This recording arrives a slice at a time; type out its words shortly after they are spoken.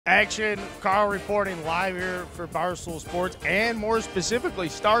Action, Carl reporting live here for Barstool Sports, and more specifically,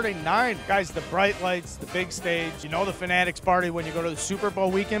 starting 9. Guys, the bright lights, the big stage. You know the Fanatics party when you go to the Super Bowl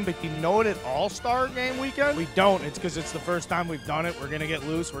weekend, but you know it at All-Star Game weekend? We don't. It's because it's the first time we've done it. We're going to get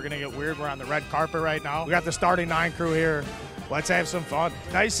loose. We're going to get weird. We're on the red carpet right now. We got the starting 9 crew here. Let's have some fun.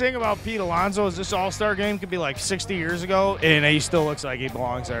 Nice thing about Pete Alonso is this All-Star Game could be like 60 years ago, and he still looks like he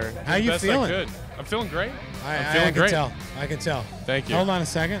belongs there. How you feeling? I'm feeling great. I'm feeling great. I can tell. Thank you. Hold on a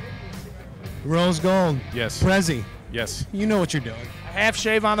second. Rose gold. Yes. Prezi. Yes. You know what you're doing. A half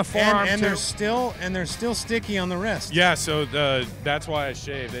shave on the forearm and too. they're still sticky on the wrist. Yeah. So that's why I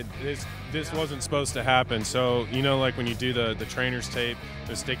shaved. This wasn't supposed to happen. So you know, like when you do the trainer's tape,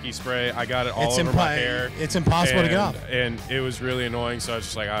 the sticky spray, I got it all over my hair. It's impossible to get off. And it was really annoying. So I was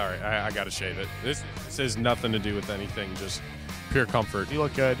just like, all right, I got to shave it. This has nothing to do with anything. Just pure comfort. You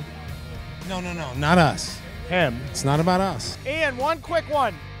look good. No, not us. Him. It's not about us. Ian, one quick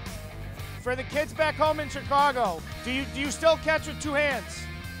one. For the kids back home in Chicago, do you still catch with 2 hands?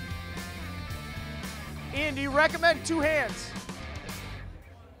 Ian, do you recommend 2 hands?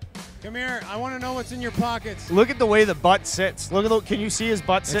 Come here. I want to know what's in your pockets. Look at the way the butt sits. Look at can you see his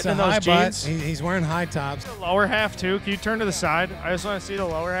butt sitting in those jeans? Butt. He's wearing high tops. The lower half too. Can you turn to the side? I just want to see the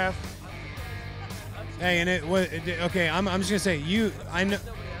lower half. Hey, and okay. I'm just gonna say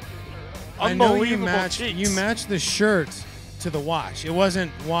I know you matched the shirt to the watch. It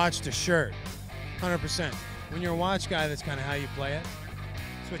wasn't watch to shirt, 100%. When you're a watch guy, that's kind of how you play it.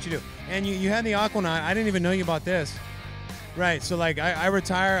 That's what you do. And you had the Aquanaut. I didn't even know you about this. Right. So like I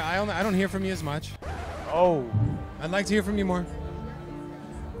retire. I don't hear from you as much. Oh. I'd like to hear from you more.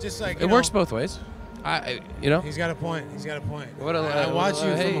 Just like it works both ways. He's got a point. I watch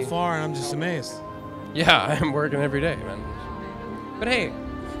you from afar, and I'm just amazed. Yeah, I'm working every day, man. But hey,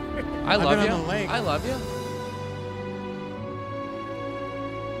 I love you. I love you.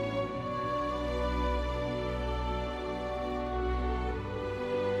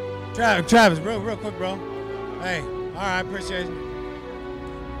 Travis, bro, real quick, bro. Hey, all right, appreciate it.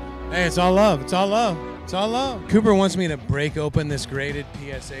 Hey, it's all love. It's all love. It's all love. Cooper wants me to break open this graded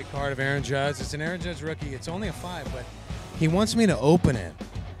PSA card of Aaron Judge. It's an Aaron Judge rookie. It's only a 5, but he wants me to open it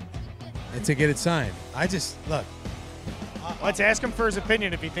and to get it signed. Look. Let's ask him for his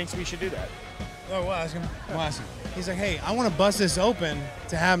opinion if he thinks we should do that. Oh, we'll ask him. He's like, hey, I want to bust this open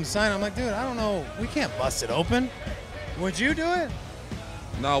to have him sign. I'm like, dude, I don't know. We can't bust it open. Would you do it?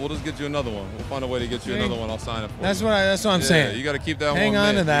 No, we'll just get you another one. We'll find a way to get you another one. I'll sign it for you. That's what I'm saying. You got to keep that Hang one.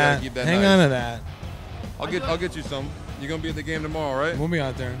 On to that. Hang on to that. I'll get you some. You're gonna be at the game tomorrow, right? We'll be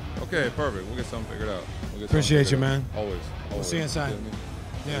out there. Okay, perfect. We'll get something figured out. Appreciate you, man. Always. We'll see you inside.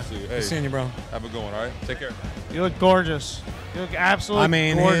 Yeah. See you. Hey, seeing you, bro. Have a good one. All right. Take care. You look gorgeous. You look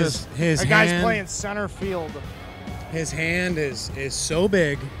absolutely gorgeous. His that hand, guy's playing center field. His hand is so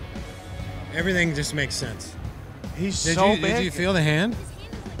big. Everything just makes sense. He's so big. Did you feel the hand?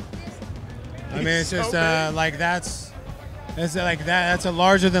 I mean, it's just like that's a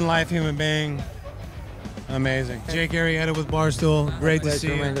larger than life human being. Amazing. Jake Arrieta with Barstool. Great to see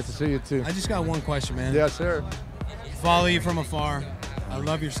you. Man. Good to see you too. I just got one question, man. Yes, sir. Follow you from afar. I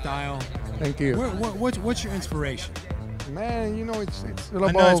love your style. Thank you. What's your inspiration? Man, you know it's all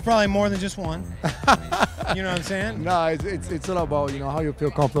I about. know it's probably more than just one. You know what I'm saying? No, it's all about how you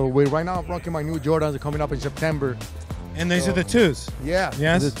feel comfortable with. Right now, I'm rocking my new Jordans. They're coming up in September. And these are the 2s. Yeah.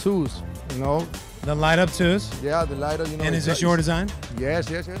 Yes. The 2s. The light up 2s. Yeah, the light up. And is this your design? Yes.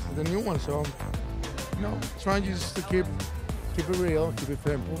 The new one. So, trying just to keep it real, keep it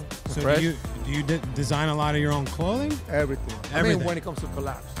simple. So do you design a lot of your own clothing? Everything. I mean, when it comes to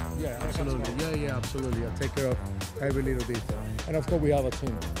collabs. Yeah, absolutely. Yeah, absolutely. I take care of every little detail. And of course, we have a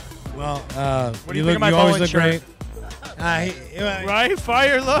team. Well, what do you always look great. Right?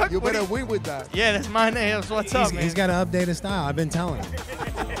 Fire look. You better win with that. Yeah, that's my name. What's up, man? He's got to update his style. I've been telling him.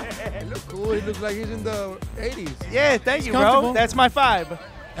 He looks cool. He looks like he's in the 80s. Yeah, thank you, bro. That's my vibe.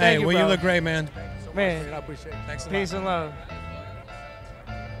 You look great, man. Man, I appreciate it. Thanks a lot. Peace and love.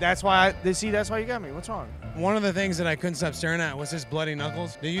 That's why that's why you got me. What's wrong? One of the things that I couldn't stop staring at was his bloody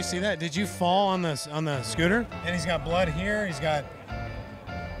knuckles. Did you see that? Did you fall on the scooter? And he's got blood here.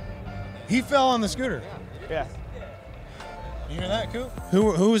 He fell on the scooter. Yeah. You hear that, Coop?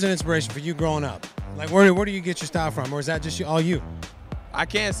 Who was an inspiration for you growing up? Like, where do you get your style from, or is that just all you? I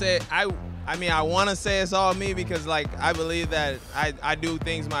can't say I mean, I want to say it's all me because, like, I believe that I do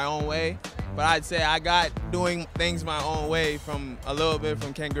things my own way. But I'd say I got doing things my own way from a little bit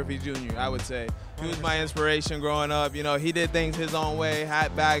from Ken Griffey Jr., I would say. He was my inspiration growing up. He did things his own way,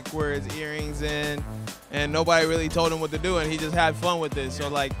 hat backwards, earrings in, and nobody really told him what to do, and he just had fun with it. So,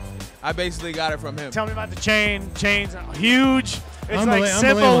 like, I basically got it from him. Tell me about the chain. Chain's huge. It's like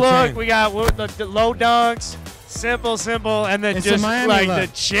simple look. Chain. We got the low dunks, simple, and then it's just like look.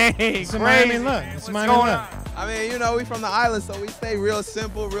 the chain. It's a Miami look. It's a Miami look. I mean, you know, we from the island, so we stay real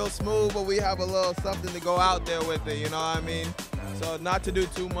simple, real smooth, but we have a little something to go out there with it, you know what I mean? So not to do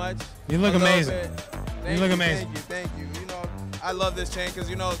too much. You look amazing. You look amazing. Thank you. You know, I love this chain because,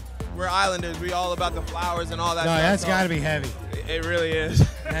 you know, we're islanders. We all about the flowers and all that stuff. No, that's got to be heavy. It really is.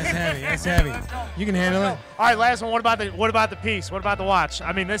 That's heavy. That's heavy. You can handle it. All right, last one. What about the piece? What about the watch?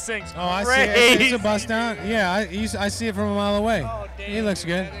 I mean, this thing's I crazy. see it. It's a bust down. Yeah, I see it from a mile away. Oh, he looks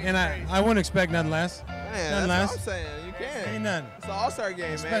good, and I wouldn't expect nothing less. Man, that's what I'm saying. You can't. Ain't none. It's an all-star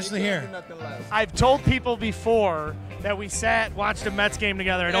game, especially man. Here. Do nothing less. I've told people before that we watched a Mets game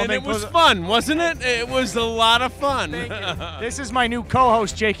together. And it was fun, wasn't it? It was a lot of fun. This is my new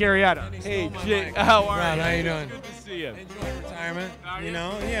co-host, Jake Arrieta. Hey, Jake. How are you? How you doing? Good to see you. Enjoying retirement. You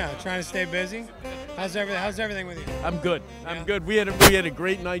know, trying to stay busy. How's everything with you? I'm good. I'm good. We had a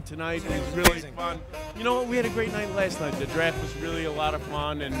great night tonight. It was really fun. You know what? We had a great night last night. The draft was really a lot of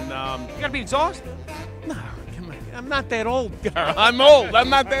fun, and you gotta be exhausted. No, come on. I'm not that old, Carl. I'm old. I'm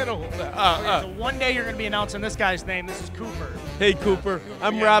not that old. So one day you're gonna be announcing this guy's name. This is Cooper. Hey, Cooper.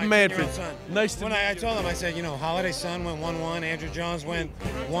 I'm Rob Manfred. Nice to meet you. I told him, I said, you know, Holiday's son went 1-1. Andrew Jones went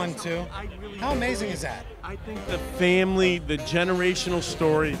 1-2. How amazing is that? I think the family, the generational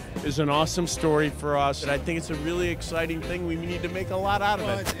story is an awesome story for us, and I think it's a really exciting thing. We need to make a lot out of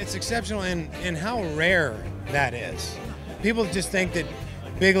it. It's exceptional in how rare that is. People just think that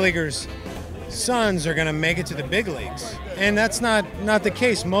big leaguers' sons are going to make it to the big leagues, and that's not the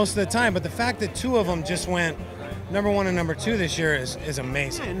case most of the time. But the fact that two of them just went #1 and #2 this year is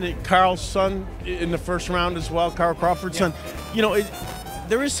amazing. And Carl's son in the first round as well, Carl Crawford's son. You know,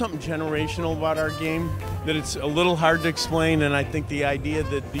 there is something generational about our game that it's a little hard to explain, and I think the idea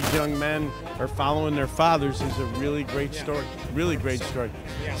that these young men are following their fathers is a really great story. Really great story.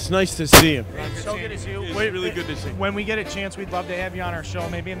 It's nice to see him. So good to see you. It's really good to see you. When we get a chance, we'd love to have you on our show,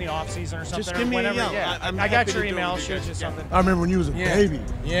 maybe in the off season or something. Just give me a yell. Yeah, I got your email. I'll shoot you something. I remember when you was a baby.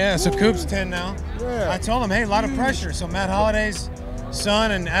 Yeah, so Coop's 10 now. Yeah. I told him, hey, a lot of pressure. So Matt Holiday's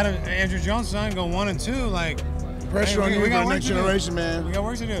son and Andrew Jones' son go 1 and 2. Like, pressure on you for the next generation, man. We got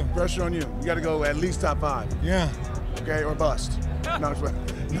work to do. Pressure on you. You got to go at least top 5. Yeah. Okay, or bust.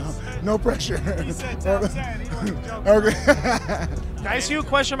 No pressure. He said top 10. Okay. Can I ask you a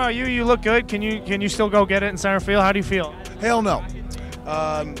question about you? You look good. Can you still go get it in center field? How do you feel? Hell no.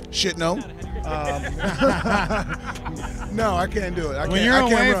 Shit no. No, I can't do it. When you're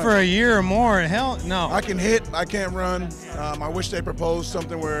away for a year or more, hell no. I can hit. I can't run. I wish they proposed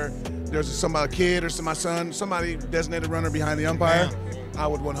something where there's a kid or my son, somebody designated runner behind the umpire. Yeah. I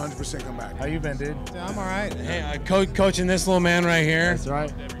would 100% come back. How you been, dude? I'm all right. Hey, coaching this little man right here. That's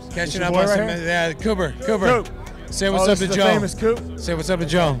right. Catching up on some. Yeah, Cooper. Coop. Say what's up to Joe. Famous Coop. Say what's up to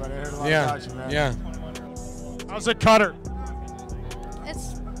Joe. Yeah. How's the cutter?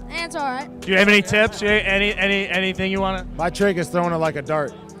 It's all right. Do you have any tips? Anything you want to? My trick is throwing it like a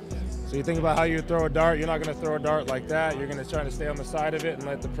dart. So you think about how you throw a dart. You're not going to throw a dart like that. You're going to try to stay on the side of it and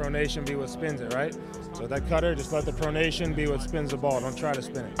let the pronation be what spins it, right? So that cutter, just let the pronation be what spins the ball. Don't try to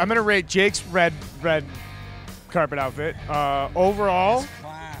spin it. I'm going to rate Jake's red carpet outfit. Overall,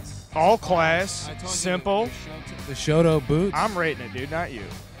 all class, simple. The Shoto boots. I'm rating it, dude, not you.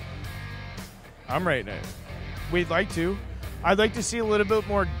 I'm rating it. We'd like to. I'd like to see a little bit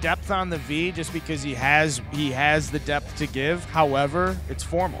more depth on the V just because he has the depth to give. However, it's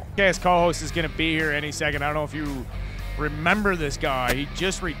formal. Okay, his co-host is going to be here any second. I don't know if you remember this guy. He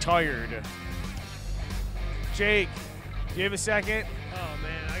just retired. Jake, do you have a second? Oh,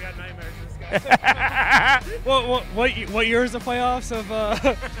 man, I got nightmares of this guy. what year is the playoffs of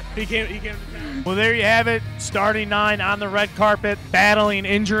he came to town? Well, there you have it. Starting 9 on the red carpet, battling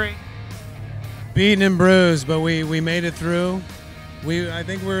injury. Beaten and bruised, but we made it through. I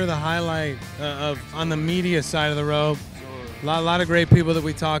think we're the highlight on the media side of the road. A lot of great people that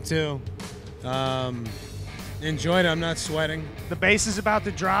we talked to. Enjoyed it. I'm not sweating. The bass is about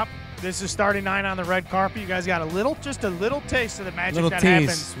to drop. This is starting 9 on the red carpet. You guys got just a little taste of the magic that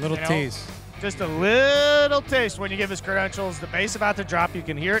happens. Little tease. Just a little taste when you give us credentials. The bass about to drop. You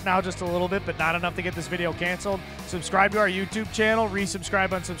can hear it now just a little bit, but not enough to get this video canceled. Subscribe to our YouTube channel. Resubscribe,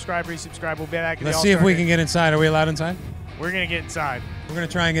 unsubscribe, resubscribe. We'll be back in the Let's see if we can get inside. Are we allowed inside? We're going to get inside. We're going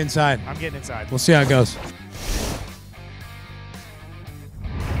to try and get inside. I'm getting inside. We'll see how it goes.